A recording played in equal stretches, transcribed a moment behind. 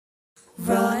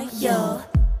royal.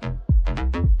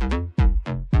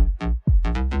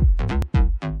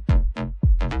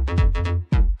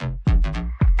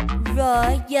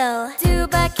 Royal. 두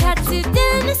바퀴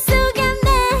뜨는 순간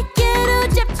내게로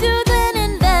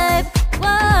접수되는 vibe.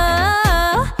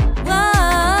 Wow,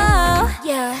 wow,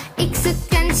 yeah.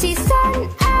 익숙한 시선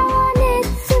I want it.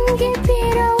 숨길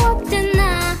필요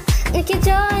없잖아.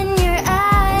 익혀져 in your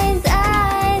eyes,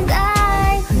 eyes,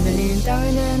 eyes. 흔들리는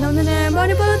따위는 없는 내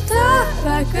머리부터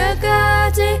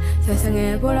발끝까지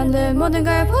세상에 보란듯 모든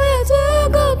걸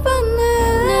보여주고받네.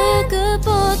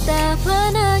 누구보다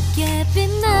환하게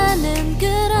빛나는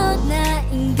그런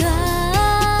나인걸.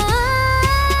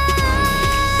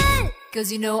 Cause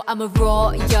you know I'm a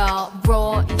royal,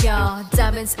 royal.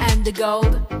 Diamonds and the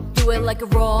gold. Do it like a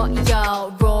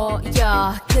royal,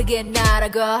 royal. 크게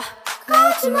날아가.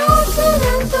 거침없이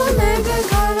난 또 내게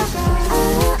걸어가.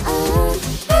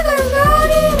 내가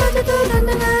별이 맞아도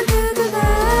단단한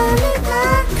그대라니까.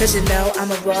 Cause you know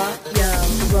I'm a royal,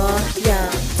 royal.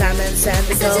 Diamonds and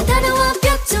the gold. 사진하는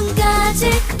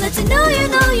완벽점까지 Let you know, you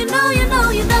know, you know, you know,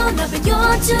 you know. 날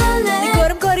배워줄래. 네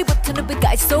걸음걸이부터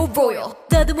눈빛까지 so royal.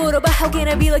 나도 물어봐 how can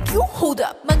I be like you? Hold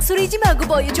up. 망설이지 말고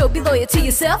보여줘. Be loyal to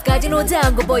yourself. 가진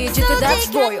오다한 거 보여줄 때 that's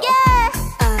royal.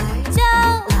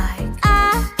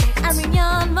 I'm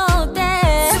your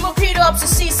model. 숨을 필요 없어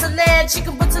시선해.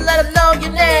 지금부터 let them know your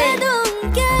name. 내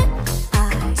눈게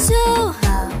좋아.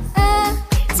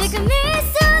 지금 이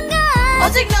순간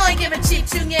오직 너에게만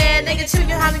집중해. 내가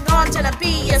중요한 건 언제나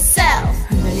be yourself.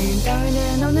 흔들리는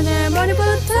따위는 없는 내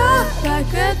머리부터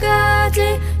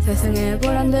발끝까지 세상에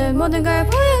보란듯 모든 걸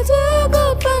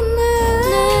보여주고받네.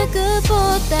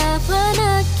 누구보다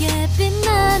환하게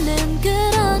빛나는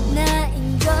그런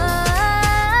나인걸.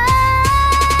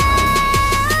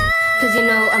 Cause you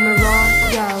know I'm a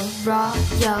royal,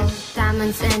 royal.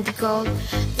 Diamonds and the gold.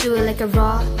 Do it like a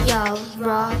royal,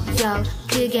 royal.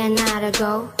 크게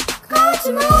날아가.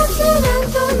 거침없이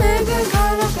난 또 내게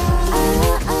걸어가.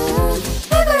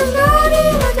 내가 별이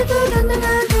맞아도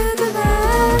단단한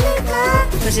그대라니까.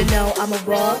 Cause you know I'm a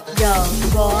royal,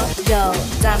 royal.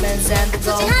 Diamonds and the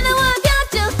gold. 소중한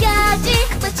완벽점까지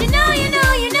But you know, you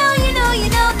know, you know, you know, you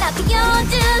know. 나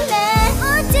비워줄래.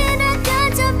 언제나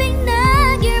가장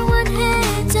빛나길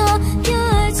원해줘.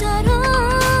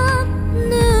 별처럼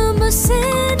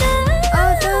눈부시는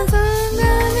어떤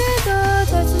순간에도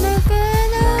자신있게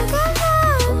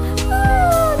나가면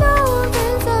너무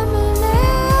괜찮네.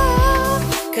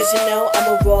 Cause you know I'm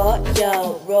a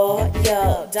royal,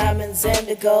 royal. Diamonds and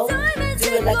the gold. Do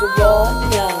it like a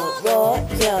royal,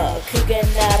 royal. 크게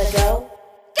날아가.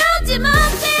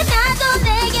 거침없이 나도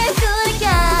내게 끌어가.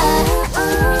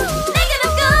 내가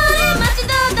눈꼬리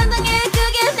맞춰도 당당해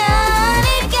그게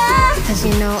나니까. Cause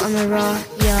you know I'm a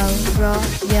royal,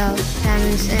 royal.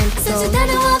 Diamonds and gold.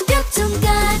 사진하는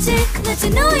완벽점까지 Let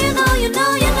you know, you know, you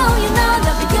know, you know, you know. 나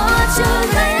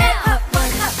비워줄래. Hot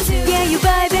one, hot two. Yeah, you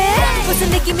vibe it. 무슨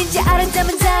느낌인지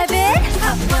알았다면 dive it.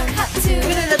 Hot one, hot two.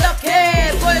 그는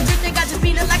어떡해. 보여줄 때까지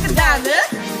beating like a diamond.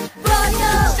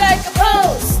 Royal, Shake a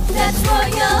pose. that's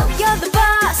royal. You're the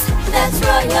boss. That's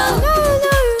royal.